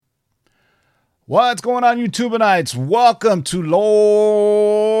What's going on, YouTubeites? Welcome to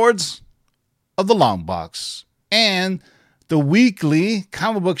Lords of the Long Box and the weekly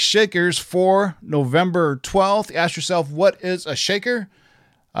comic book shakers for November 12th. Ask yourself, what is a shaker?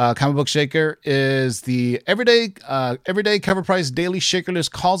 Comic book shaker is the everyday cover price daily shaker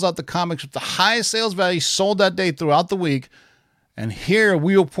list, calls out the comics with the highest sales value sold that day throughout the week. And here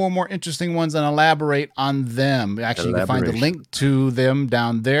we will pull more interesting ones and elaborate on them. Actually, you can find the link to them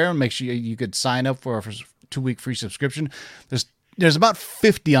down there. Make sure you could sign up for a 2-week free subscription. There's about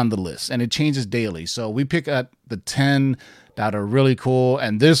 50 on the list, and it changes daily. So we pick up the 10 that are really cool.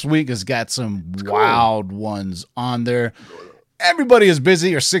 And this week has got some wild ones on there. Everybody is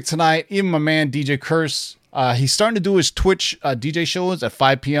busy or sick tonight. Even my man, DJ Curse. He's starting to do his Twitch DJ shows at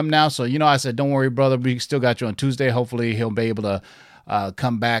 5 p.m. now. So, I said, don't worry, brother. We still got you on Tuesday. Hopefully he'll be able to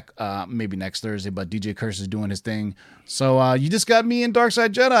come back maybe next Thursday. But DJ Curse is doing his thing. So you just got me and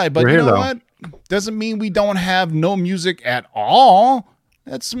Darkside Jedi. But you know what? Doesn't mean we don't have no music at all.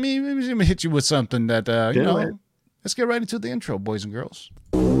 That's me. Maybe I'm going to hit you with something that, let's get right into the intro, boys and girls.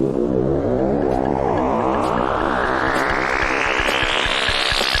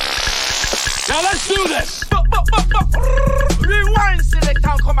 Now let's do this. Rewind, select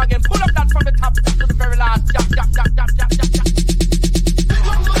and come again. Pull up that from the top to the very last. Jump.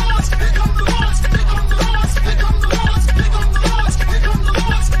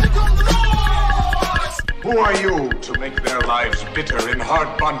 Who are you to make their lives bitter in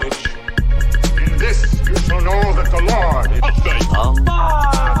hard bondage? In this you shall know that the Lord is faithful. 1,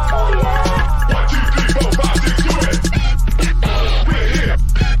 2, 3, 4, 5, 6, do it. We're here.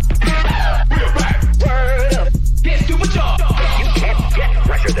 We're back. Word up. Can't do my job. You can't get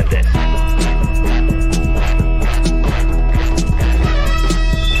fresher than this.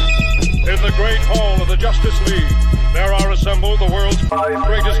 In the great hall of the Justice League, there are assembled the world's 5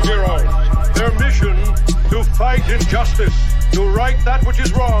 greatest heroes. Their mission, to fight injustice, to right that which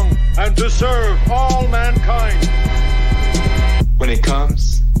is wrong, and to serve all mankind. When it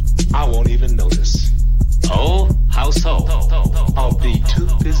comes, I won't even notice. Oh, how so? I'll be too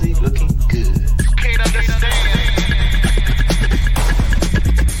busy looking good. You can't understand.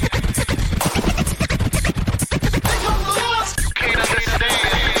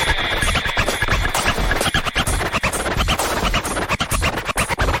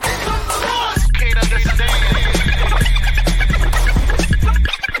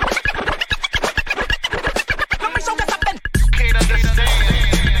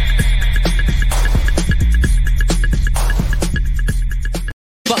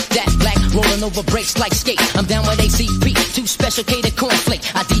 Over breaks like skate. I'm down with ACP, 2 special K to cornflake.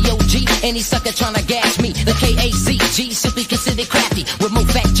 I DOG, any sucker tryna gas me. The KAZG, simply considered crafty. With more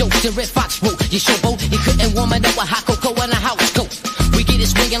fat jokes than Red Fox wrote. You showboat, you couldn't warm it up with hot cocoa and a house coat. We get it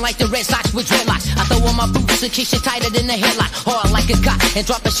swinging like the Red Sox with dreadlocks. I throw on my boots and kick you tighter than a headlock. Hard like a cock and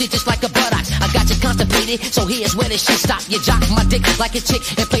drop a shit just like a buttocks. I got you constipated, so here's where the shit stop. You jock my dick like a chick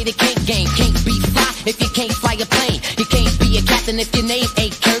and play the kink game. Can't be fly if you can't fly a plane. You can't be a captain if your name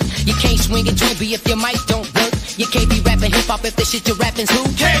ain't Kurt. You can't swing a Dreamby if your mic don't work. You can't be rapping hip-hop if the shit you're rapping's who?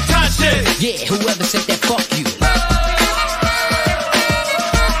 Can't touch it. Yeah, whoever said that, fuck you.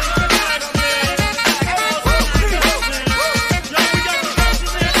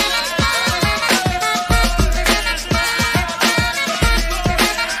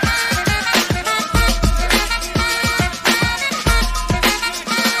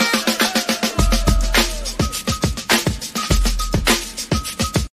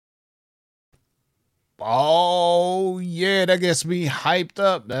 Oh, yeah, that gets me hyped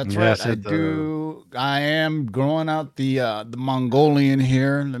up. That's right, I do. I am growing out the Mongolian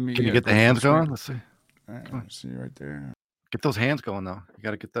here. Let me. Can you get the hands going? Let's see. All right, let's see right there. Get those hands going, though. You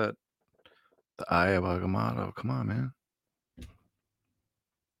got to get the eye of Agamotto. Come on, man.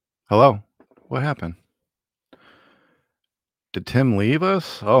 Hello. What happened? Did Tim leave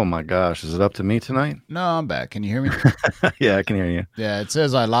us? Oh my gosh, is it up to me tonight? No, I'm back. Can you hear me? Yeah, I can hear you. Yeah, it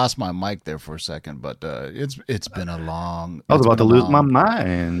says I lost my mic there for a second, but it's been a long. I was about to lose my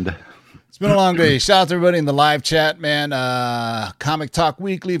mind. It's been a long day. Shout out to everybody in the live chat, man. Comic Talk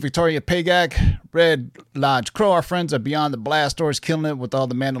Weekly, Victoria Pagak, Red Lodge Crow, our friends at Beyond the Blast Doors, killing it with all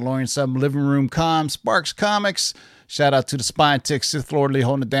the Mandalorian sub, Living Room Com, Sparks Comics. Shout out to the Spine Tick, Sith Lordly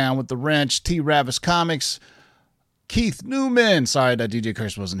holding it down with the wrench, T Ravis Comics. Keith Newman. Sorry that DJ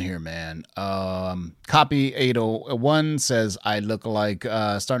Curse wasn't here, man. Copy 801 says I look like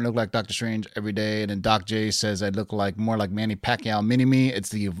starting to look like Doctor Strange every day, and then Doc J says I look like more like Manny Pacquiao mini me.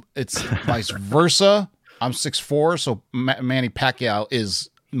 It's vice versa. I'm 6'4", so Manny Pacquiao is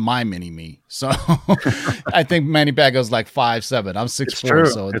my mini-me. So I think Manny Pacquiao's like 5'7". I'm 6'4". true.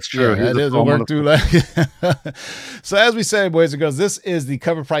 So It's true. Yeah, He's it a is a tall work through leg. So as we said, boys and girls, this is the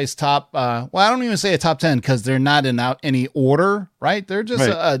cover price top. Well, I don't even say a top 10 because they're not in any order, right? They're just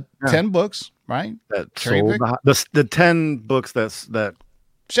Right. 10 books, right? That Cherry sold pick? the 10 books that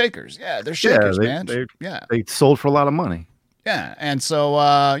Shakers. Yeah, they're shakers, man. they sold for a lot of money. Yeah, and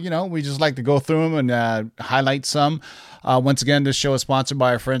so, we just like to go through them and highlight some. Once again, this show is sponsored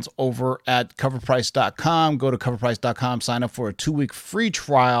by our friends over at coverprice.com. Go to coverprice.com, sign up for a 2-week free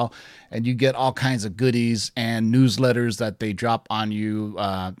trial, and you get all kinds of goodies and newsletters that they drop on you.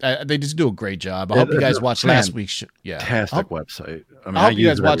 They just do a great job. I hope you guys watched last week's show. Yeah, Fantastic website. I mean, I hope you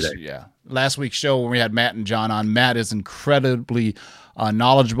use guys it every watched day. last week's show when we had Matt and John on. Matt is incredibly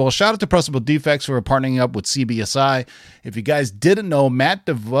knowledgeable. Shout out to Pressable Defects who are partnering up with CBSI. If you guys didn't know, Matt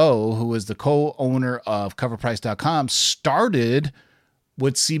DeVoe, who is the co-owner of CoverPrice.com, started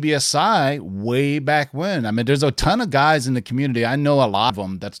with CBSI way back when. I mean, there's a ton of guys in the community. I know a lot of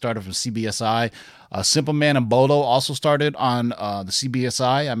them that started from CBSI. Simple Man and Bolo also started on the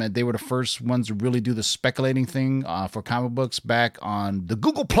CBSI. I mean, they were the first ones to really do the speculating thing for comic books back on the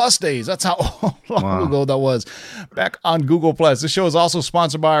Google Plus days. That's how long ago that was. Back on Google Plus. This show is also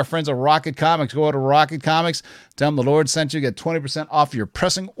sponsored by our friends at Rocket Comics. Go to Rocket Comics. Tell them the Lord sent you. Get 20% off your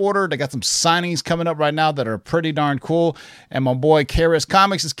pressing order. They got some signings coming up right now that are pretty darn cool. And my boy KRS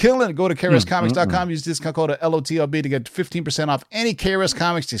Comics is killing it. Go to KRSComics.com. Use discount code LOTLB to get 15% off any KRS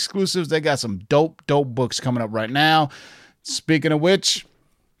Comics exclusives. They got some dope books coming up right now. Speaking of which,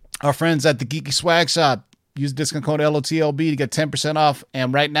 our friends at the Geeky Swag Shop, use discount code LOTLB to get 10% off.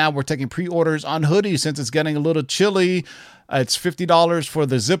 And right now we're taking pre-orders on hoodies since it's getting a little chilly. It's $50 for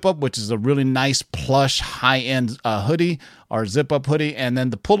the zip up, which is a really nice plush high-end hoodie or zip up hoodie. And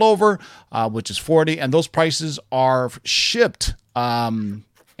then the pullover, which is $40. And those prices are shipped.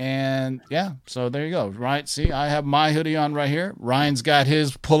 And yeah, so there you go. Right. See, I have my hoodie on right here. Ryan's got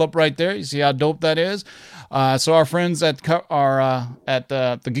his pull up right there. You see how dope that is? So our friends at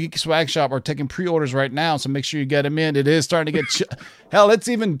the Geek Swag Shop are taking pre-orders right now. So make sure you get them in. It is starting to get hell, it's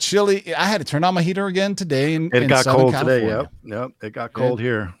even chilly. I had to turn on my heater again today. It got Southern cold California. today. Yep. It got cold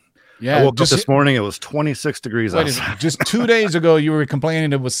here. Yeah. I woke up this morning. It was 26 degrees Wait, outside. just 2 days ago, you were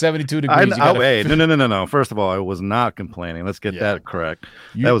complaining it was 72 degrees. No. First of all, I was not complaining. Let's get that correct.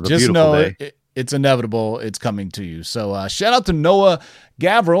 That was a just beautiful know day. It's inevitable. It's coming to you. So shout out to Noah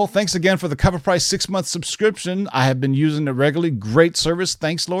Gavril. Thanks again for the Cover Price 6-month subscription. I have been using it regularly. Great service.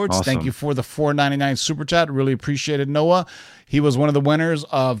 Thanks, Lords. Awesome. Thank you for the $4.99 super chat. Really appreciated Noah. He was one of the winners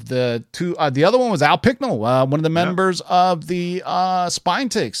of the two. The other one was Al Picknell, one of the members of the Spine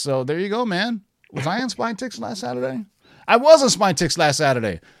Ticks. So there you go, man. Was I on Spine Ticks last Saturday? I was on Spine Ticks last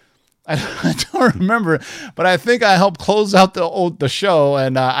Saturday. I don't remember, but I think I helped close out the show,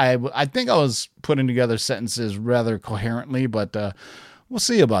 and I think I was putting together sentences rather coherently, but we'll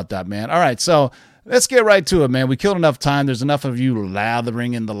see about that, man. All right, so let's get right to it, man. We killed enough time. There's enough of you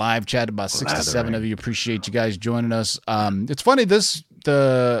lathering in the live chat. About 6 to 7 of you. Appreciate you guys joining us. It's funny,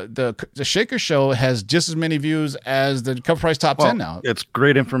 the Shaker Show has just as many views as the Cover Price Top 10 now. It's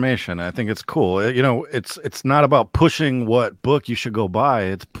great information. I think it's cool. It's not about pushing what book you should go buy.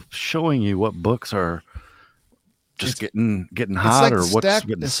 It's showing you what books are just getting hot, or what's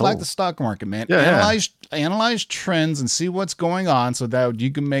getting it's sold. like the stock market, man. Yeah, Analyze trends and see what's going on so that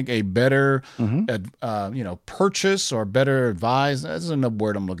you can make a better purchase or better advise. That's another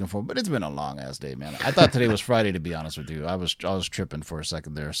word I'm looking for, but it's been a long ass day, man. I thought today was Friday, to be honest with you. I was tripping for a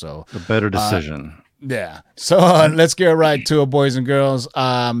second there. So a better decision. Yeah. So let's get right to it, boys and girls.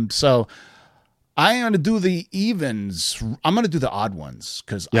 So I am going to do the evens. I'm going to do the odd ones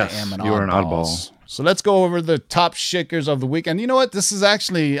because I am an oddball. You're an oddball. So let's go over the top shakers of the week. And you know what? This is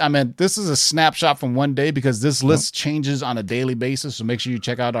actually, this is a snapshot from one day because this list changes on a daily basis. So make sure you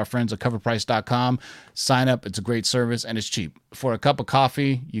check out our friends at coverprice.com. Sign up. It's a great service and it's cheap. For a cup of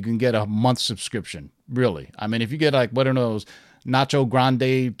coffee, you can get a month subscription. Really. If you get like, what are those Nacho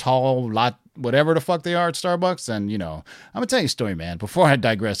Grande, tall, lot, whatever the fuck they are at Starbucks, then, I'm going to tell you a story, man. Before I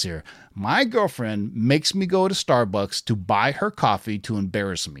digress here, my girlfriend makes me go to Starbucks to buy her coffee to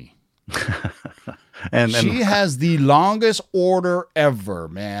embarrass me. and she has the longest order ever,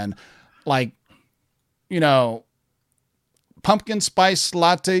 man. Like, pumpkin spice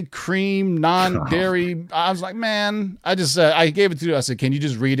latte, cream, non-dairy. I was like, man, I gave it to her. I said, can you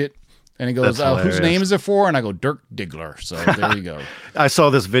just read it? And he goes, whose name is it for? And I go, Dirk Diggler. So there you go. I saw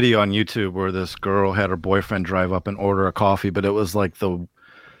this video on YouTube where this girl had her boyfriend drive up and order a coffee, but it was like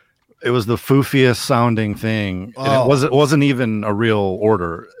foofiest sounding thing. And it wasn't even a real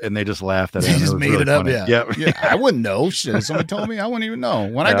order, and they just laughed at it. They just made it up. Funny. Yeah. I wouldn't know. Shit, if somebody told me, I wouldn't even know.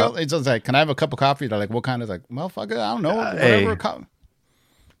 When I go, it's just like, can I have a cup of coffee? They're like, what kind? It's like, motherfucker, I don't know. Whatever.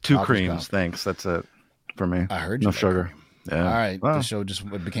 2 creams, thanks. That's it for me. I heard you. No sugar. Yeah. All right. The show just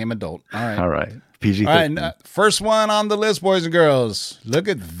became adult. All right. PG. All right. First one on the list, boys and girls. Look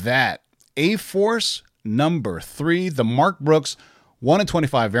at that. A-Force number 3, the Mark Brooks 1 in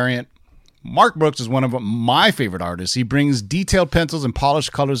 25 variant. Mark Brooks is one of my favorite artists. He brings detailed pencils and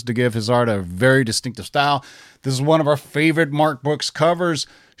polished colors to give his art a very distinctive style. This is one of our favorite Mark Brooks covers.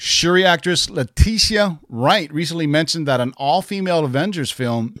 Shuri actress Letitia Wright recently mentioned that an all-female Avengers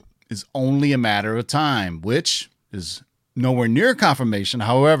film is only a matter of time, which is nowhere near confirmation.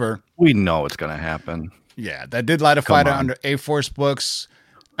 However, we know it's going to happen. Yeah, that did light a fire under A-Force books,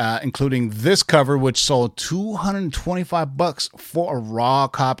 including this cover, which sold $225 for a raw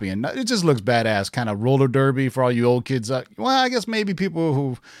copy. And it just looks badass, kind of roller derby for all you old kids. Well, I guess maybe people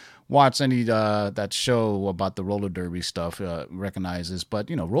who watch any that show about the roller derby stuff recognize this. But,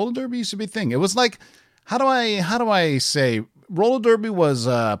 roller derby used to be a thing. It was like, how do I say, roller derby was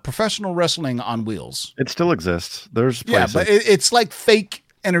professional wrestling on wheels. It still exists. There's places. Yeah, but it's like fake.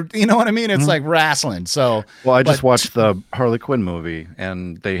 You know what I mean? It's like wrestling. So, well, I just watched the Harley Quinn movie,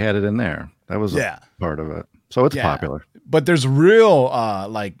 and they had it in there. That was a part of it. So it's popular. But there's real,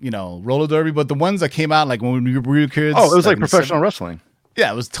 roller derby. But the ones that came out, like when we were kids. Oh, it was like professional wrestling.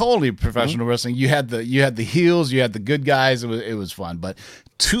 Yeah, it was totally professional wrestling. You had the heels, you had the good guys. It was fun. But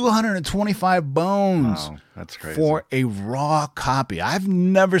 225 bones. Wow, that's crazy. For a raw copy. I've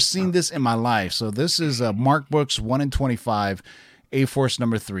never seen this in my life. So this is Mark Brooks 1 in 25. A-Force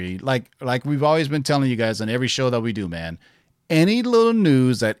number 3. Like we've always been telling you guys on every show that we do, man, any little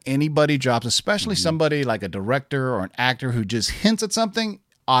news that anybody drops, especially somebody like a director or an actor who just hints at something,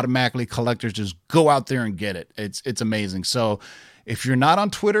 automatically collectors just go out there and get it. It's amazing. So if you're not on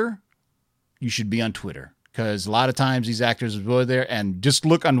Twitter, you should be on Twitter, because a lot of times these actors will go there and just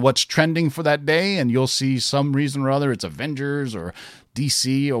look on what's trending for that day, and you'll see some reason or other it's Avengers or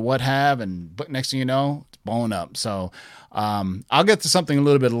DC or what have, but next thing you know, it's blowing up. So I'll get to something a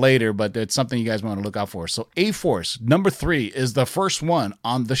little bit later, but it's something you guys want to look out for. So A-Force number 3 is the first one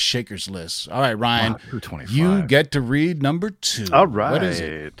on the Shakers list. All right, Ryan, you get to read number 2. All right. What is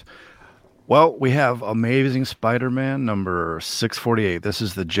it? Well, we have Amazing Spider-Man number 648. This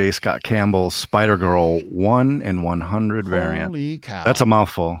is the J. Scott Campbell Spider-Girl 1 in 100 variant. Holy cow. That's a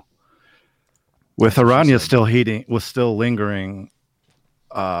mouthful. With Aranya still lingering,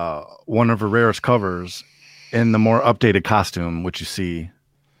 one of her rarest covers in the more updated costume, which you see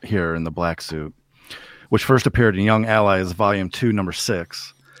here in the black suit, which first appeared in Young Allies Volume 2, number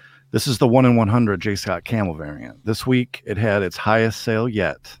 6. This is the 1 in 100 J. Scott Campbell variant. This week, it had its highest sale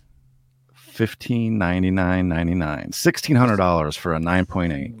yet, $1,599.99, $1,600 for a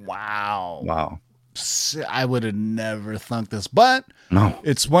 9.8. Wow. I would have never thunk this, but no,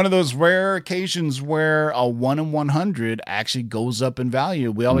 it's one of those rare occasions where a 1 in 100 actually goes up in value.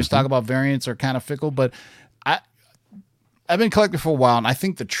 We always talk about variants are kind of fickle, but I've been collecting for a while, and I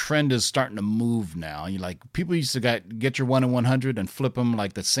think the trend is starting to move now. People used to get your 1 in 100 and flip them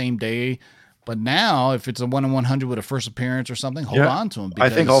like the same day. But now, if it's a 1 in 100 with a first appearance or something, hold on to them. I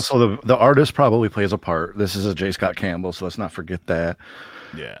think also the artist probably plays a part. This is a J. Scott Campbell, so let's not forget that.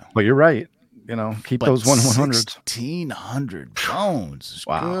 Yeah. But you're right. Keep those 1 in 100s. 1,600 bones.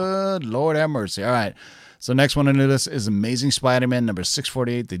 Wow. Good Lord have mercy. All right. So next one on the list is Amazing Spider-Man number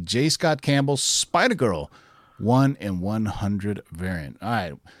 648, the J. Scott Campbell Spider-Girl 1 in 100 variant. All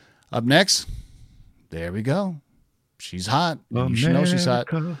right. Up next, there we go. She's hot. You should know she's hot.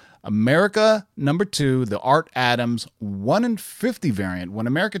 America number 2, the Art Adams 1 in 50 variant. When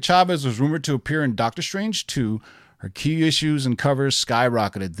America Chavez was rumored to appear in Doctor Strange 2, her key issues and covers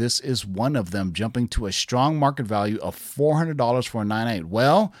skyrocketed. This is one of them, jumping to a strong market value of $400 for a 9.8.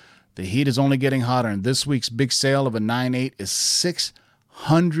 Well, the heat is only getting hotter, and this week's big sale of a 9.8 is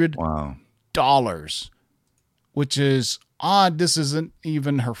 $600, which is odd. This isn't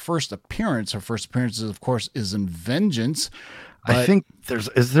even her first appearance. Her first appearance, of course, is in Vengeance. I think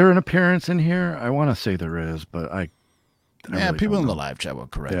is there an appearance in here? I want to say there is, but I really people in the live chat will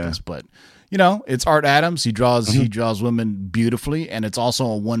correct us. But it's Art Adams. He draws women beautifully, and it's also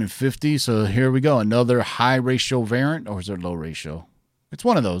a 1 in 50. So here we go, another high ratio variant, or is it low ratio? It's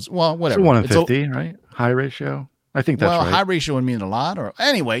one of those. Well, whatever. It's a 1 in 50, right? High ratio. I think that's right. High ratio would mean a lot. Or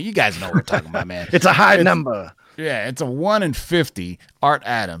anyway, you guys know what we're talking about, man. It's a high number. Yeah, it's a 1 in 50 Art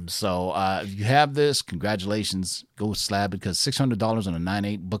Adams. So if you have this, congratulations. Go slab, because $600 on a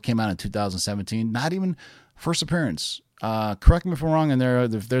 9.8 book came out in 2017. Not even first appearance. Correct me if I'm wrong,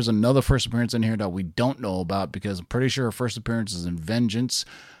 and if there's another first appearance in here that we don't know about, because I'm pretty sure her first appearance is in Vengeance,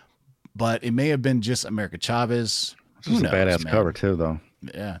 but it may have been just America Chavez. This is a badass cover too, though.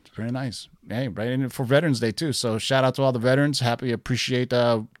 Yeah, it's pretty nice. Hey, right in it for Veterans Day too. So shout out to all the veterans. Appreciate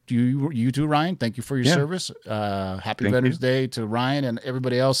you too, Ryan. Thank you for your service. Happy Veterans Day to Ryan and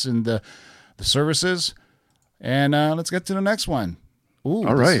everybody else in the services. And let's get to the next one. Ooh,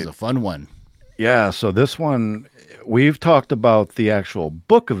 all this right. is a fun one. Yeah, so this one, we've talked about the actual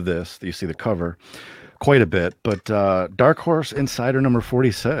book of this. You see the cover quite a bit, but Dark Horse Insider number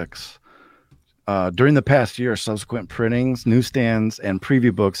 46. During the past year, subsequent printings, newsstands, and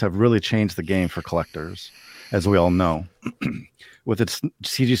preview books have really changed the game for collectors, as we all know. With its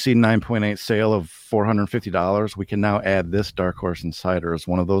CGC 9.8 sale of $450, we can now add this Dark Horse Insider as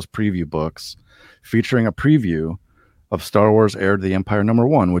one of those preview books, featuring a preview of Star Wars Heir to the Empire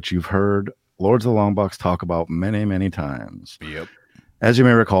 #1, which you've heard Lords of the Long Box talk about many, many times. Yep. As you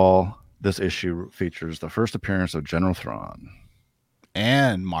may recall, this issue features the first appearance of General Thrawn.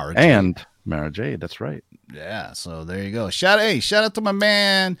 And Mara Jade. Mara Jade, that's right. Yeah, so there you go. Shout out to my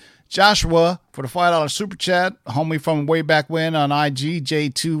man Joshua for the $5 super chat. Homie from way back when on IG,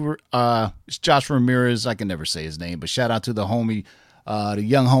 J2. It's Joshua Ramirez. I can never say his name, but shout out to the homie, the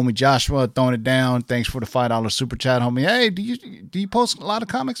young homie Joshua throwing it down. Thanks for the $5 super chat, homie. Hey, do you post a lot of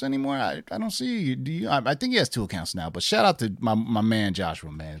comics anymore? I don't see you. Do you? I think he has 2 accounts now. But shout out to my man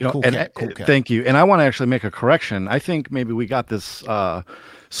Joshua, man. Cool cat. Thank you. And I want to actually make a correction. I think maybe we got this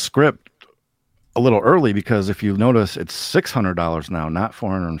script a little early, because if you notice, it's $600 now, not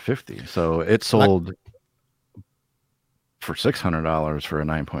 $450. So it sold for $600 for a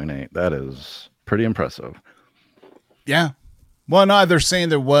 9.8. That is pretty impressive. Yeah. Well, no, they're saying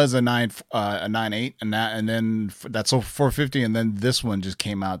there was a 9.8, and then that's over $450, and then this one just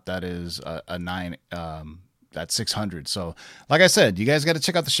came out that is a 9. That's $600. So, like I said, you guys got to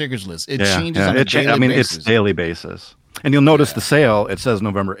check out the Shakers list. It changes on a daily basis. It's daily basis. And you'll notice the sale, it says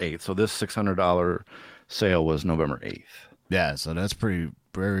November 8th. So this $600 sale was November 8th. Yeah, so that's pretty,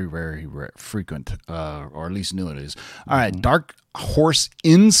 very, very frequent, or at least new it is. All right, Dark Horse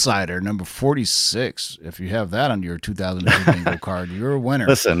Insider number 46. If you have that on your 2002 bingo card, you're a winner.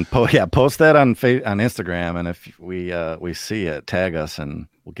 Listen, post that on Instagram, and if we see it, tag us, and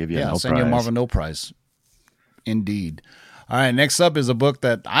we'll give you a no prize. I'll send you a Marvel no prize. Indeed. All right, next up is a book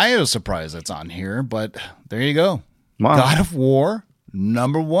that I was surprised that's on here, but there you go. Wow. God of War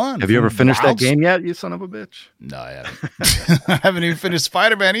 #1. Have you ever finished that game yet, you son of a bitch? No, I haven't. I haven't even finished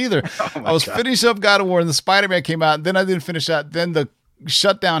Spider-Man either. I was finishing up God of War, and the Spider-Man came out, and then I didn't finish that. Then the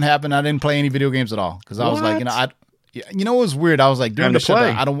shutdown happened. I didn't play any video games at all, because I was like, it was weird. I was like, during the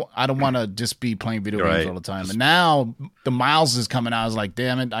shutdown, I don't want to just be playing video games all the time. And now the Miles is coming out. I was like,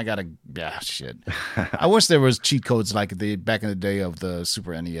 damn it, I gotta, shit. I wish there was cheat codes like back in the day of the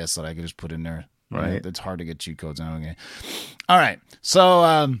Super NES that I could just put in there. Right, it's hard to get cheat codes now. Okay. All right,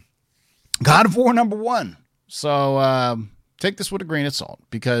 so God of War #1. So take this with a grain of salt,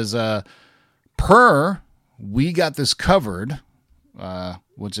 because we got this covered,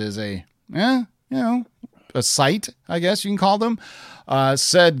 which is a site, I guess you can call them,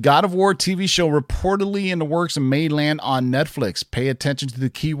 said God of War TV show reportedly in the works and may land on Netflix. Pay attention to the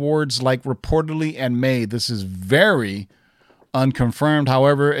keywords like reportedly and may. This is very unconfirmed.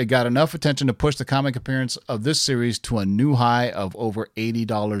 However, it got enough attention to push the comic appearance of this series to a new high of over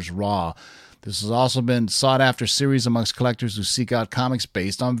 $80 raw. This has also been sought after series amongst collectors who seek out comics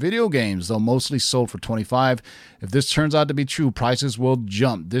based on video games, though mostly sold for $25. If this turns out to be true, prices will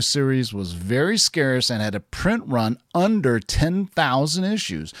jump. This series was very scarce and had a print run under 10,000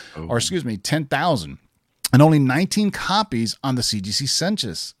 issues, 10,000, and only 19 copies on the CGC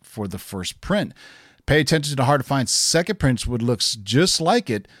census for the first print. Pay attention to the hard-to-find second prints, which looks just like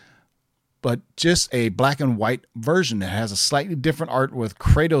it, but just a black and white version. It has a slightly different art with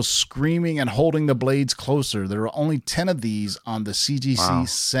Kratos screaming and holding the blades closer. There are only 10 of these on the CGC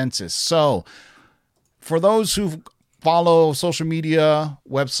census. So for those who follow social media,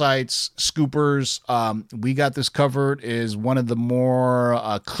 websites, scoopers, we got this covered. Is one of the more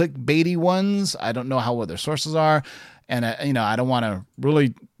clickbaity ones. I don't know what their sources are. And, I don't want to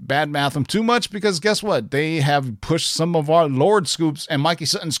really badmouth them too much, because guess what? They have pushed some of our Lord scoops and Mikey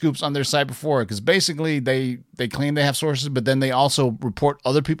Sutton scoops on their site before, because basically they claim they have sources, but then they also report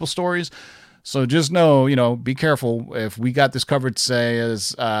other people's stories. So just know, be careful. If we got this covered, take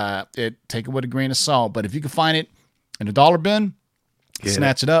it with a grain of salt. But if you can find it in a dollar bin,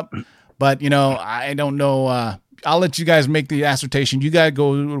 snatch it up. But, I don't know. I'll let you guys make the assertion. You got to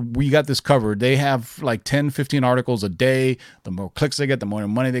go. We got this covered. They have like 10, 15 articles a day. The more clicks they get, the more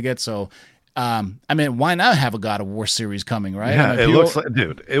money they get. So I mean, why not have a God of War series coming, right? Yeah, I mean, it people- looks like,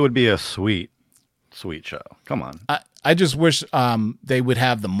 dude, it would be a sweet show. Come on. I just wish they would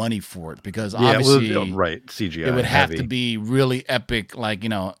have the money for it, because Yeah, obviously right. CGI. it would have heavy. to be really epic, like,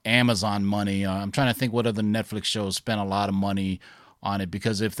 Amazon money. I'm trying to think what other Netflix shows spent a lot of money on it,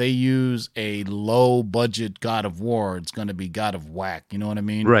 because if they use a low budget God of War, it's going to be God of Whack. You know what I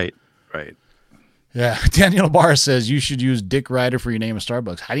mean? Right. Yeah. Daniel Barr says you should use Dick Ryder for your name at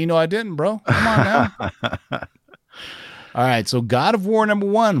Starbucks. How do you know I didn't, bro? Come on now. All right. So God of War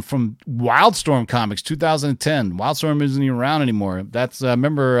 #1 from Wildstorm Comics, 2010. Wildstorm isn't even around anymore. That's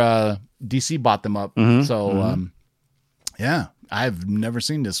remember DC bought them up. So yeah, I've never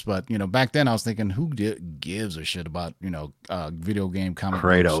seen this, but back then I was thinking, who gives a shit about video game comic books?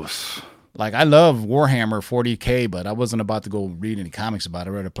 Kratos. Like, I love Warhammer 40K, but I wasn't about to go read any comics about it.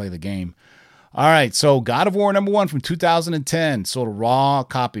 I'd rather play the game. All right, so God of War #1 from 2010 sold a raw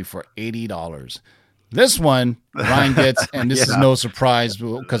copy for $80. This one Ryan gets, and this is no surprise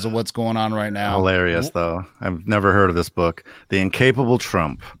because of what's going on right now. Hilarious, though. I've never heard of this book. The Incapable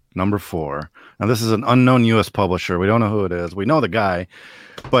Trump, #4. Now, this is an unknown U.S. publisher. We don't know who it is. We know the guy,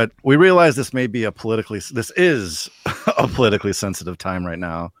 but we realize this is a politically sensitive time right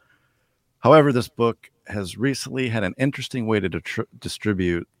now. However, this book has recently had an interesting way to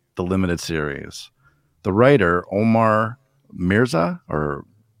distribute the limited series. The writer, Omar Mirza, I'm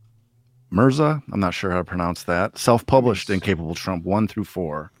not sure how to pronounce that, self-published Incapable Trump 1 through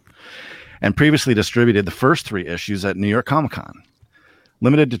 4, and previously distributed the first 3 issues at New York Comic Con.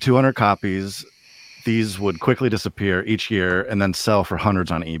 Limited to 200 copies, these would quickly disappear each year and then sell for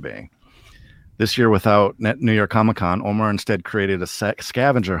hundreds on eBay. This year, without New York Comic Con, Omar instead created a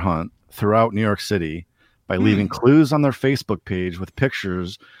scavenger hunt throughout New York City by leaving clues on their Facebook page with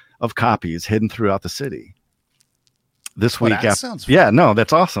pictures of copies hidden throughout the city. This week, that's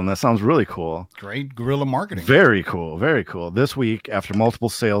awesome. That sounds really cool. Great guerrilla marketing. Very cool. This week, after multiple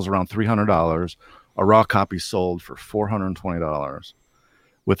sales around $300, a raw copy sold for $420.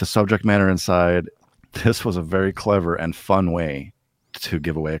 With the subject matter inside, this was a very clever and fun way to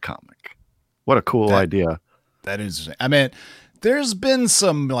give away a comic. What a cool idea. That is interesting. I mean, there's been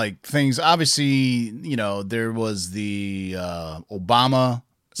some things. Obviously, there was the Obama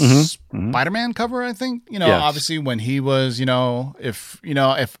Spider-Man cover, I think. Yes. Obviously when he was,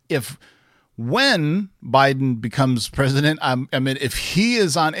 when Biden becomes president, I mean, if he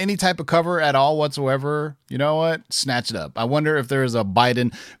is on any type of cover at all whatsoever, you know what? Snatch it up. I wonder if there is a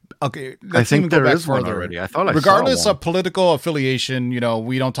Biden. Okay, I think there is one already. I thought I regardless saw one. of political affiliation,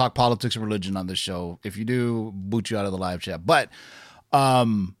 we don't talk politics or religion on this show. If you do, boot you out of the live chat. But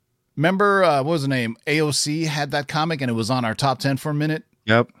remember, what was the name? AOC had that comic, and it was on our top 10 for a minute.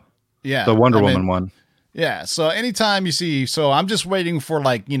 Yep. Yeah. The Wonder Woman one. Yeah. So anytime you see, I'm just waiting for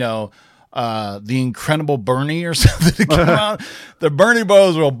the Incredible Bernie or something to come out. The Bernie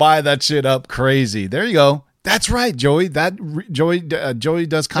Bros will buy that shit up crazy. There you go. That's right, Joey. Joey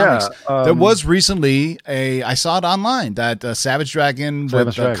does comics. Yeah, there was recently I saw it online that Savage Dragon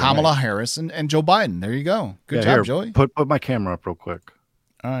with Kamala Harris and Joe Biden. There you go. Good job, Joey. Put my camera up real quick.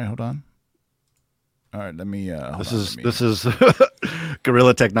 All right, hold on. All right, let me. This is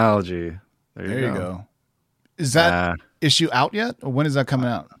guerrilla technology. There you go. Is that issue out yet, or when is that coming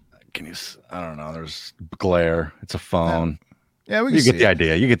out? I don't know. There's glare. It's a phone. Yeah, you get the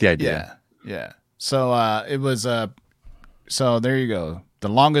idea. You get the idea. Yeah. So it was. So there you go.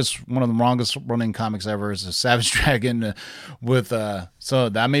 One of the longest running comics ever is a Savage Dragon with. So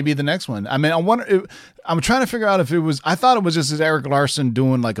that may be the next one. I mean, I'm trying to figure out if it was. I thought it was just Eric Larson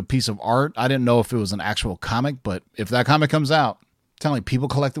doing like a piece of art. I didn't know if it was an actual comic, but if that comic comes out, I'm telling you, people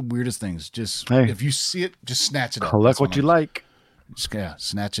collect the weirdest things. If you see it, just snatch it up. Collect what you like.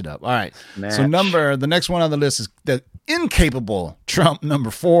 Snatch it up. All right. So the next one on the list is the Incapable Trump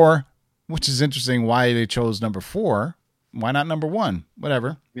 #4, which is interesting. Why they chose #4? Why not #1?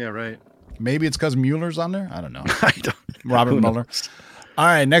 Whatever. Yeah, right. Maybe it's because Mueller's on there. I don't know. Robert Mueller. All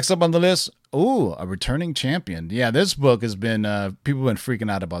right. Next up on the list. Ooh, a returning champion. Yeah, this book has been. People have been freaking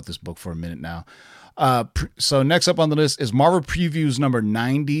out about this book for a minute now. So next up on the list is Marvel Previews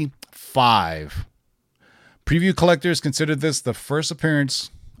 #95. Preview collectors consider this the first appearance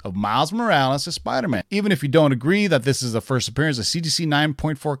of Miles Morales as Spider-Man. Even if you don't agree that this is the first appearance, a CGC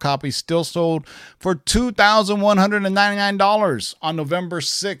 9.4 copy still sold for $2,199 on November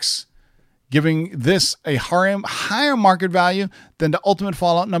 6th, giving this a higher market value than the Ultimate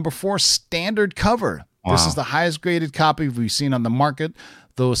Fallout #4 standard cover. Wow. This is the highest graded copy we've seen on the market,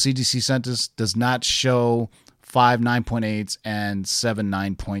 though CGC census does not show 5 9.8s and 7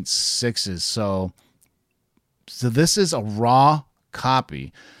 9.6s. So this is a raw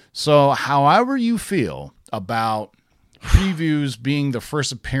copy. So, however you feel about previews being the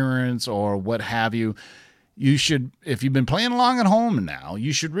first appearance or what have you, you should, if you've been playing along at home now,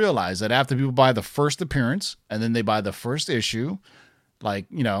 you should realize that after people buy the first appearance and then they buy the first issue, like,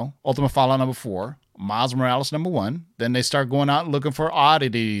 Ultimate Fallout number 4, Miles Morales number 1, then they start going out and looking for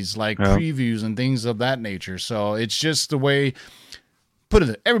oddities like previews and things of that nature. So it's just the way,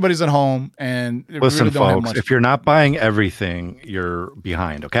 everybody's at home and listen, really don't have folks, much. if you're not buying everything, you're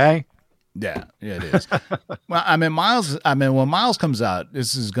behind. Okay. Yeah, it is. Well, when Miles comes out,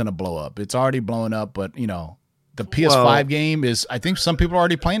 this is going to blow up. It's already blowing up, but the PS5 game is, I think some people are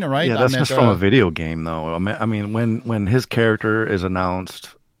already playing it, right? Yeah, that's just from a video game, though. I mean, when his character is announced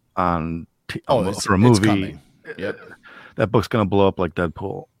on for a movie, that book's going to blow up like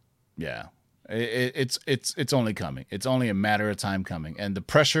Deadpool. Yeah, it's only coming. It's only a matter of time coming, and the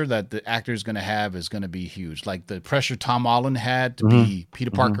pressure that the actor is going to have is going to be huge. Like the pressure Tom Holland had to be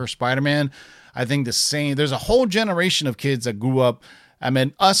Peter Parker, Spider-Man. I think the same. There's a whole generation of kids that grew up. I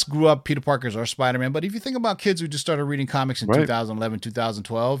mean, us grew up Peter Parker's or Spider-Man, but if you think about kids who just started reading comics in 2011,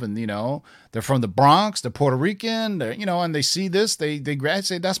 2012, and they're from the Bronx, they're Puerto Rican, they're, and they see this, they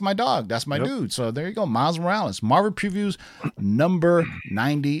say, that's my dog, that's my dude. So there you go, Miles Morales. Marvel Previews number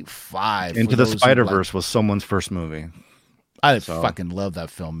 95. Into the Spider-Verse was someone's first movie. I fucking love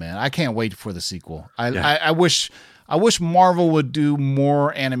that film, man. I can't wait for the sequel. I wish Marvel would do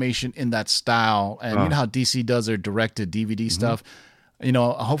more animation in that style, and you know how DC does their direct-to-DVD stuff.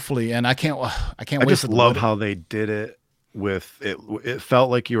 Hopefully, and I can't wait. I just love how they did it with it. It felt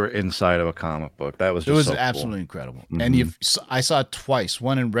like you were inside of a comic book. That was just absolutely incredible. And I saw it twice,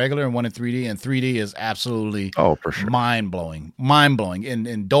 one in regular and one in 3D. And 3D is absolutely for sure mind blowing.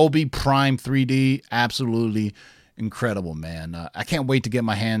 In Dolby Prime 3D, absolutely incredible, man. I can't wait to get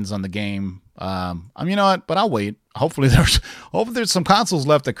my hands on the game. You know what? But I'll wait. Hopefully there's some consoles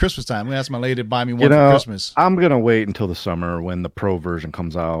left at Christmas time. I'm gonna ask my lady to buy me one for Christmas. I'm gonna wait until the summer when the Pro version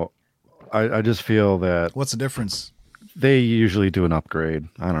comes out. I just feel that. What's the difference? They usually do an upgrade.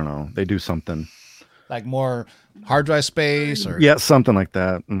 I don't know. They do something like more hard drive space, or something like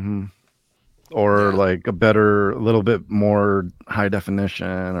that. Or like a little bit more high definition,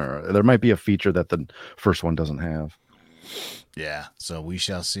 or there might be a feature that the first one doesn't have. Yeah, so we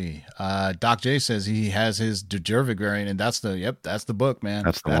shall see. Doc J says he has his Djurvik variant, and that's the book, man.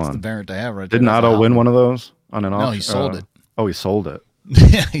 That's the variant to have right there. Didn't Otto win one of those on an auction? No, he sold it. Oh, he sold it.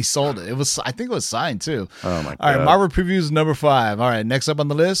 Yeah, he sold it. I think it was signed too. Oh my god. All right, Marvel Previews number 5. All right, next up on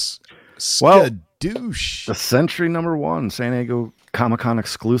the list, Skadoosh. The Sentry number 1, San Diego Comic-Con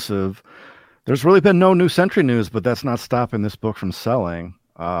exclusive. There's really been no new Sentry news, but that's not stopping this book from selling.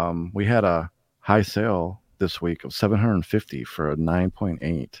 We had a high sale this week of $750 for a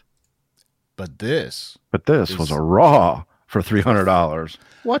 9.8. But this was a raw for $300.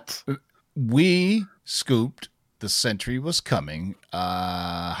 What? We scooped the Sentry was coming.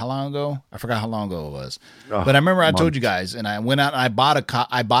 How long ago? I forgot how long ago it was. But I remember I told you guys, and I went out and I bought a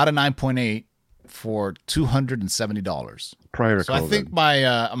 9.8 for $270 prior to so COVID. I think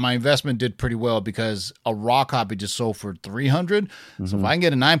my investment did pretty well because a raw copy just sold for $300. So if I can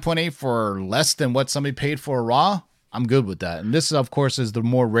get a 9.8 for less than what somebody paid for a raw, I'm good with that. And this, of course, is the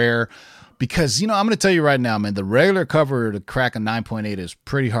more rare because I'm going to tell you right now, man, the regular cover to crack a 9.8 is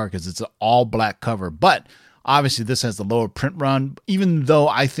pretty hard because it's an all black cover. But obviously, this has the lower print run. Even though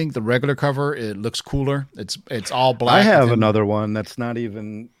I think the regular cover it looks cooler, it's all black. I have another one that's not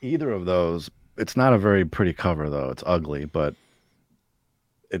even either of those. It's not a very pretty cover, though. It's ugly, but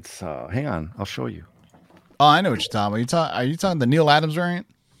it's... hang on. I'll show you. Oh, I know what you're talking about. Are you talking the Neil Adams variant?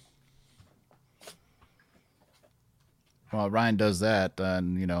 Well, Ryan does that,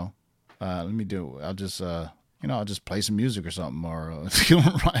 and, let me do... I'll just play some music or something. Or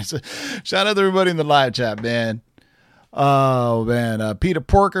shout out to everybody in the live chat, man. Oh, man. Peter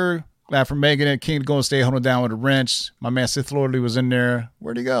Porker... Glad for making it. King going to stay holding down with a wrench. My man Sith Lordly was in there.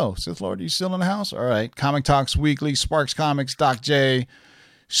 Where'd he go? Sith Lord, you still in the house? All right. Comic Talks Weekly, Sparks Comics, Doc J,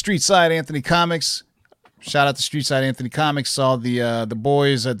 Street Side Anthony Comics. Shout out to Street Side Anthony Comics. Saw the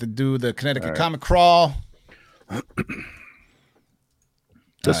boys at the Connecticut Comic Crawl.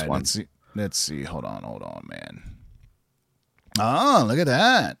 This one. Let's see. Hold on, man. Oh, look at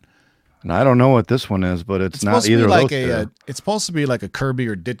that. And I don't know what this one is, but it's not either of those two. It's supposed to be like a Kirby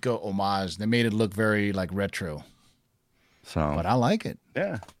or Ditko homage. They made it look very like retro. But I like it.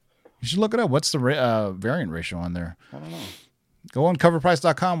 Yeah. You should look it up. What's the variant ratio on there? I don't know. Go on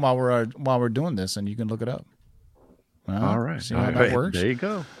coverprice.com while we're doing this, and you can look it up. All right. See how that works? There you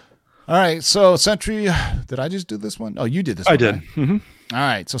go. All right. So Sentry, did I just do this one? Oh, you did this one. I did. Right? All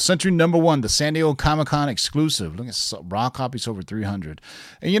right, so Century number 1, the San Diego Comic-Con exclusive. Look at raw copies over 300.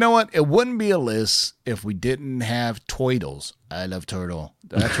 And you know what? It wouldn't be a list if we didn't have Toidles. I love Turtle.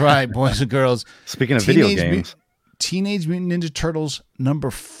 That's right, boys and girls. Speaking of video games. Teenage Mutant Ninja Turtles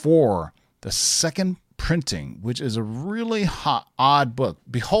number 4, the second printing, which is a really odd book.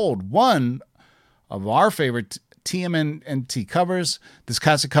 Behold, one of our favorite TMNT covers. This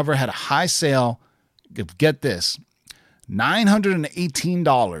classic cover had a high sale. Get this.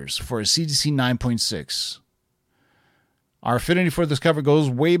 $918 for a CGC 9.6. Our affinity for this cover goes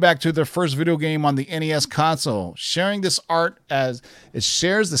way back to their first video game on the NES console, sharing this art as it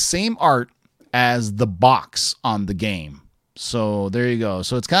shares the same art as the box on the game. So there you go.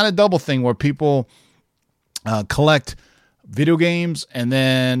 So it's kind of a double thing where people collect video games, and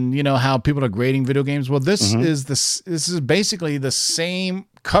then you know how people are grading video games. Well, this is basically the same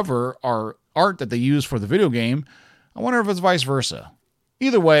cover or art that they use for the video game. I wonder if it's vice versa.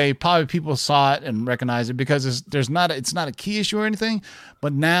 Either way, probably people saw it and recognized it because it's not a key issue or anything.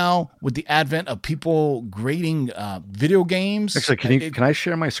 But now with the advent of people grading video games, actually, can I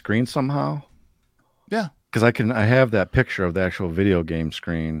share my screen somehow? Yeah, because I have that picture of the actual video game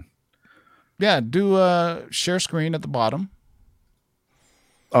screen. Yeah, do share screen at the bottom.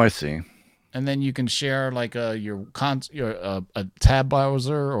 Oh, I see. And then you can share like your a tab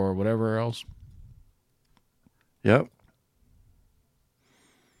browser or whatever else. Yep.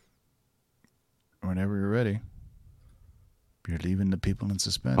 Whenever you're ready. You're leaving the people in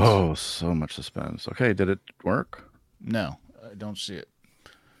suspense. Oh, so much suspense. Okay, did it work? No, I don't see it.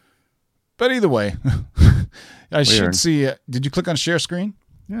 But either way, I should see it. Did you click on share screen?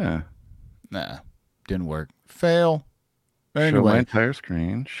 Yeah. Nah, didn't work. Fail. Anyway. Show my entire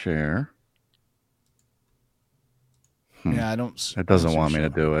screen. Share. Yeah, I don't. It doesn't want me to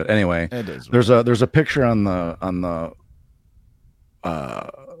do it. Anyway, it is. There's a picture on the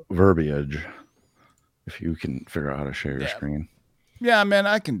verbiage. If you can figure out how to share your screen. Yeah, man,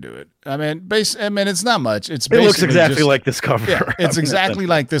 I can do it. I mean, it's not much. It looks exactly like this cover. Yeah, it's exactly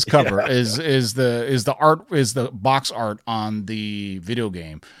like this cover. Yeah. Is the box art on the video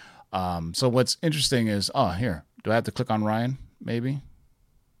game. So what's interesting is here. Do I have to click on Ryan? Maybe.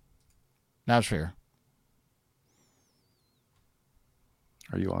 Now share.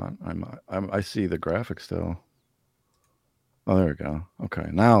 Are you on? I see the graphic still. Oh, there we go. Okay,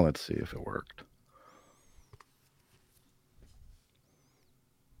 now let's see if it worked.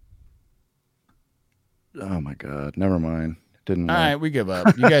 Oh my God! Never mind. It didn't work. All right, we give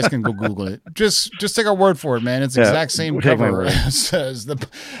up. You guys can go Google it. Just take our word for it, man. It's the exact same cover as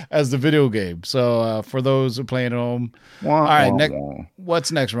the video game. So for those who play at home, all right.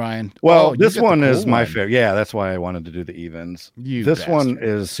 What's next, Ryan? Well, this one is my favorite. Yeah, that's why I wanted to do the evens. This one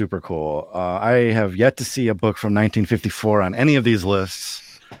is super cool. I have yet to see a book from 1954 on any of these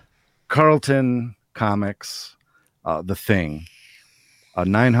lists. Carlton Comics, The Thing. A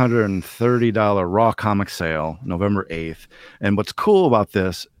 $930 raw comic sale, November 8th. And what's cool about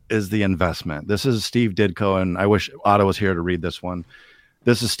this is the investment. This is Steve Ditko, and I wish Otto was here to read this one.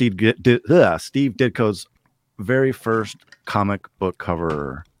 This is Steve Ditko's very first comic book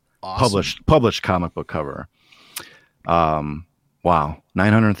cover, awesome. published comic book cover. Wow,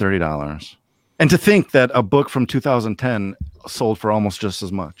 $930. And to think that a book from 2010 sold for almost just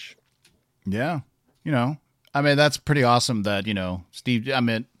as much. Yeah, I mean, that's pretty awesome that, Steve, it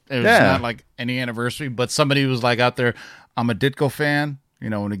was not like any anniversary, but somebody was like out there, I'm a Ditko fan,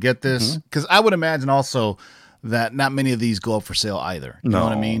 when to get this. Because I would imagine also that not many of these go up for sale either. You know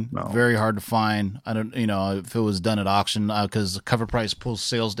what I mean? No. Very hard to find. I don't, if it was done at auction, because the cover price pulls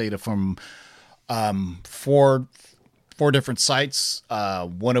sales data from four different sites,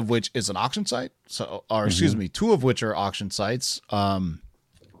 one of which is an auction site. So, excuse me, two of which are auction sites.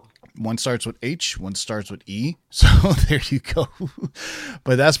 One starts with H, one starts with E. So there you go.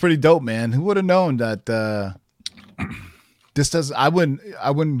 But that's pretty dope, man. Who would have known that this does? I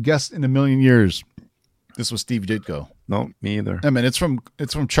wouldn't guess in a million years this was Steve Ditko. No, me either. I mean, it's from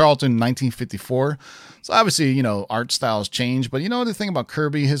Charlton, 1954. So obviously, art styles change. But the thing about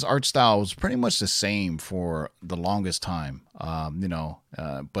Kirby, his art style was pretty much the same for the longest time.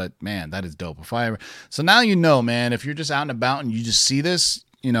 But man, that is dope. So now man, if you're just out and about and you just see this.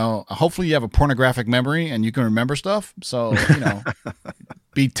 Hopefully you have a pornographic memory and you can remember stuff. So,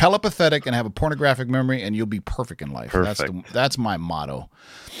 be telepathic and have a pornographic memory and you'll be perfect in life. Perfect. That's my motto.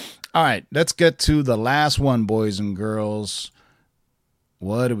 All right, let's get to the last one, boys and girls.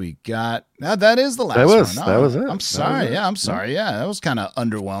 What do we got? Now, that is the last one. That was it. I'm sorry. I'm sorry. Yeah, that was kind of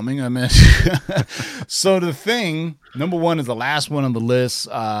underwhelming. I mean, so The Thing, number one, is the last one on the list,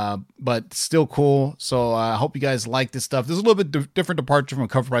 but still cool. So I hope you guys like this stuff. There's a little bit different departure from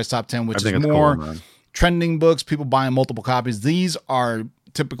Cover Price Top 10, which is more trending books, people buying multiple copies. These are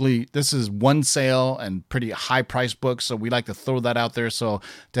typically, this is one sale and pretty high price books, so we like to throw that out there so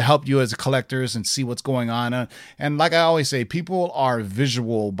to help you as collectors and see what's going on. And like I always say, people are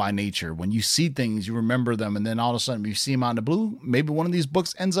visual by nature. When you see things, you remember them, and then all of a sudden you see them out in the blue, maybe one of these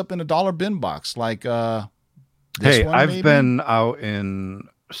books ends up in a dollar bin box, like this one, I've maybe? been out in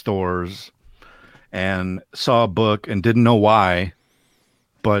stores and saw a book and didn't know why,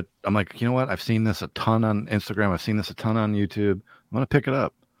 but I'm like, you know what, I've seen this a ton on Instagram, I've seen this a ton on YouTube, I'm going to pick it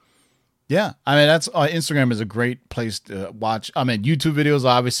up. Yeah. I mean, that's Instagram is a great place to watch. I mean, YouTube videos,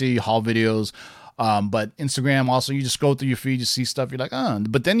 obviously, haul videos. But Instagram also, you just scroll through your feed, you see stuff, you're like,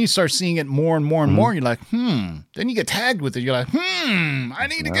 but then you start seeing it more and more and more. You're like, Then you get tagged with it. You're like, I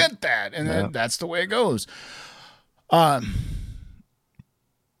need to get that. And then that's the way it goes.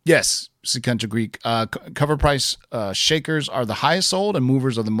 Yes, Sequential Greek. Cover price shakers are the highest sold and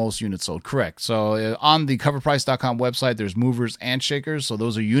movers are the most units sold. Correct. So on the coverprice.com website, there's movers and shakers. So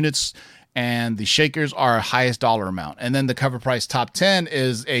those are units, and the shakers are highest dollar amount. And then the Cover Price Top 10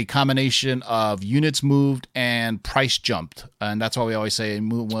 is a combination of units moved and price jumped. And that's why we always say it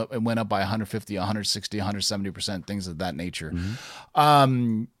went up by 150, 160, 170%, things of that nature.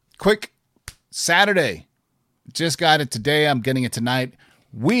 Quick Saturday. Just got it today. I'm getting it tonight.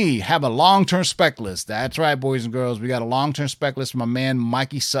 We have a long-term spec list. That's right, boys and girls. We got a long-term spec list from my man,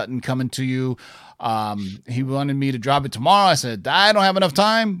 Mikey Sutton, coming to you. He wanted me to drop it tomorrow. I said, I don't have enough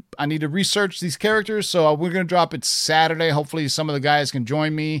time. I need to research these characters. So we're going to drop it Saturday. Hopefully some of the guys can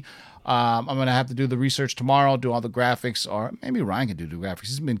join me. I'm going to have to do the research tomorrow, do all the graphics, or maybe Ryan can do the graphics.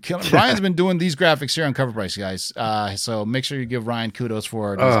 He's been killing. Ryan's been doing these graphics here on Cover Price, guys. So make sure you give Ryan kudos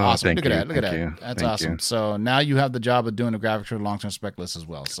for it. It's awesome. Look at that. That's awesome. So now you have the job of doing the graphics for the long-term spec list as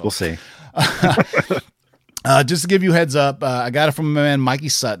well. So we'll see. Just to give you a heads up, I got it from my man Mikey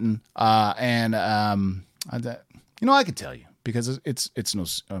Sutton, and I can tell you because it's no.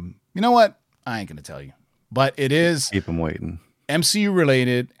 You know what? I ain't gonna tell you, but it is. Keep him waiting. MCU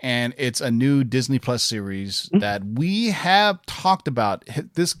related, and it's a new Disney Plus series that we have talked about.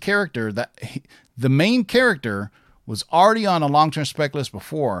 This character, the main character, was already on a long-term spec list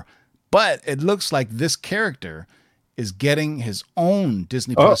before, but it looks like this character is getting his own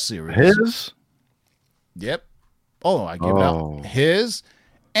Disney Plus series. His? Yep. Oh, I give it out. His,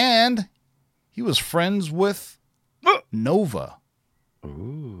 and he was friends with Nova.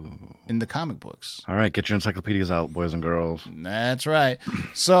 Ooh. In the comic books. All right, get your encyclopedias out, boys and girls. That's right.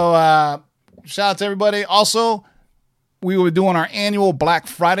 So shout out to everybody. Also, we were doing our annual Black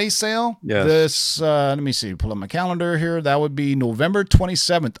Friday sale. Yes. This, let me see, pull up my calendar here. That would be November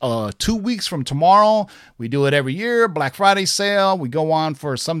 27th, 2 weeks from tomorrow. We do it every year, Black Friday sale. We go on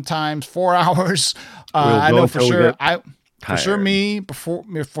for sometimes 4 hours. I know for sure.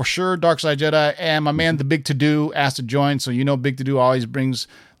 For sure, Dark Side Jedi, and my man, the Big To Do, asked to join. So you know, Big To Do always brings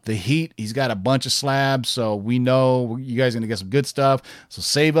the heat. He's got a bunch of slabs, so we know you guys are gonna get some good stuff. So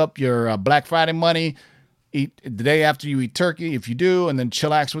save up your Black Friday money. Eat the day after you eat turkey, if you do, and then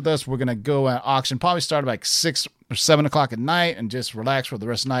chillax with us. We're gonna go at auction, probably start at like 6 or 7 o'clock at night, and just relax for the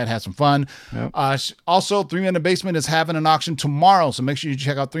rest of the night, have some fun. Yep. Also, 3 Men in the Basement is having an auction tomorrow, so make sure you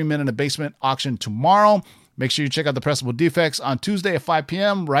check out 3 Men in the Basement auction tomorrow. Make sure you check out the Pressable Defects on Tuesday at 5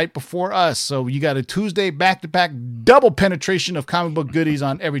 p.m. right before us. So you got a Tuesday back-to-back double penetration of comic book goodies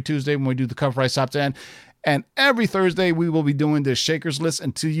on every Tuesday when we do the Cover Price Top 10. And every Thursday we will be doing the Shakers list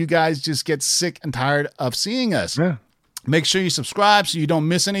until you guys just get sick and tired of seeing us. Yeah. Make sure you subscribe so you don't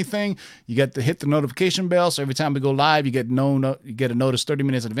miss anything. You get to hit the notification bell. So every time we go live, you get a notice 30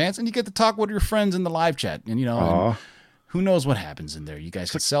 minutes in advance, and you get to talk with your friends in the live chat. And, and who knows what happens in there. You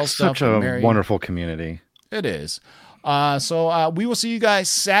guys can sell stuff. Such a wonderful community. It is. So we will see you guys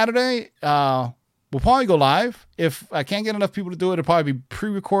Saturday. We'll probably go live. If I can't get enough people to do it, it'll probably be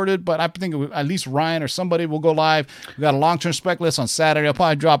pre-recorded, but I think at least Ryan or somebody will go live. We got a long-term spec list on Saturday. I'll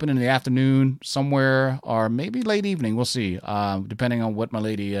probably drop it in the afternoon somewhere, or maybe late evening. We'll see, depending on what my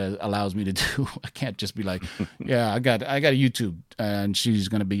lady allows me to do. I can't just be like, yeah, I got a YouTube, and she's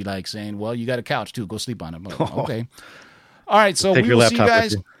going to be like saying, well, you got a couch too. Go sleep on it. Like, okay. All right, so we will see you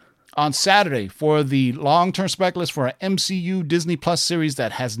guys on Saturday for the long-term spec list for an MCU Disney Plus series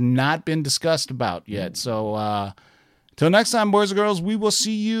that has not been discussed about yet. So till next time, boys and girls, we will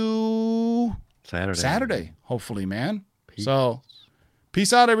see you Saturday, hopefully, man. Peace. So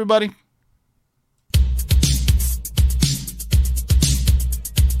peace out, everybody.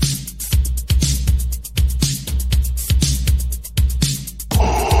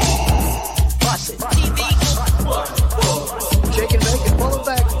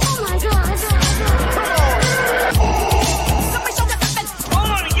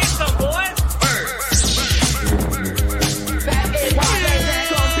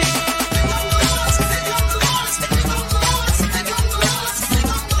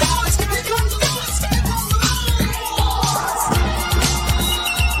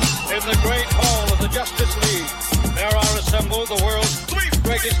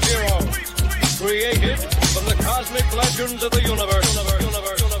 greatest heroes, created from the cosmic legends of the universe.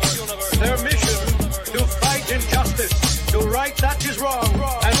 Their mission to fight injustice, to right that which is wrong,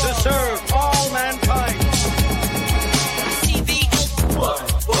 and to serve all mankind.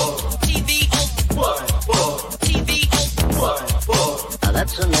 Now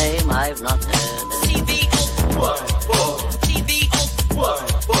that's a name I've not heard.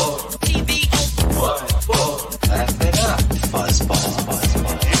 Laugh it up, fuzzball.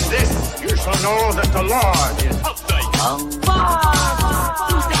 In this, you shall know that the Lord is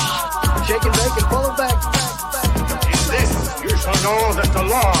Shake and bake and pull it back. In this, you shall know that the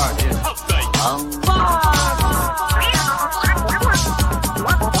Lord is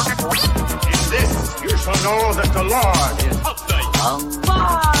In this, you shall know that the Lord is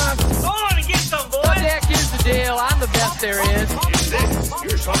Go on and get some, boy. What the heck is the deal? I'm the best there is. In this,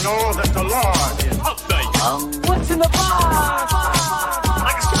 you shall know that the Lord is What's in the box?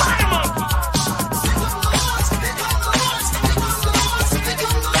 Like a spider monkey.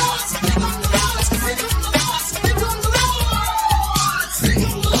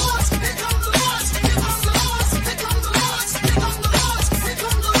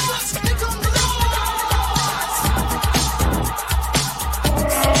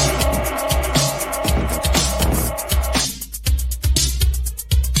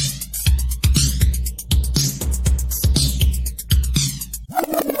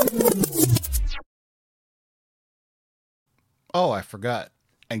 Oh, I forgot.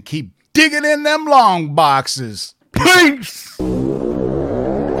 And keep digging in them long boxes. Peace. Now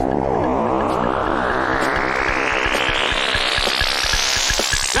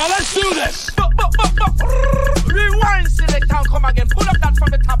let's do this. Rewind, select and come again. Pull up that from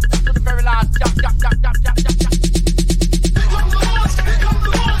the top to the very last. Jump.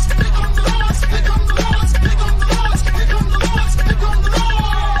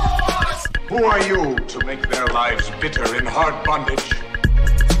 Who are you to make their lives bitter in hard bondage?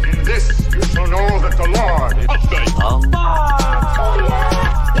 In this, you shall know that the Lord is 1, 2, 3,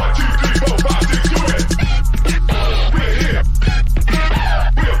 4, 5, 6, do it. We're here.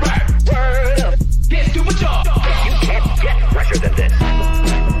 We're back. Word up. Get to my job. You can't get fresher than this.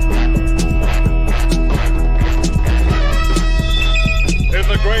 In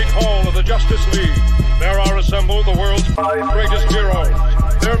the great hall of the Justice League, there are assembled the world's 5 greatest heroes.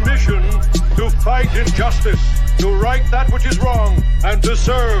 Their mission, to fight injustice, to right that which is wrong, and to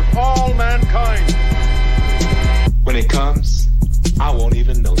serve all mankind. When it comes, I won't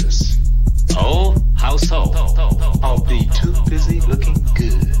even notice. Oh, how so? I'll be too busy looking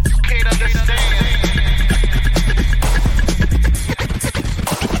good.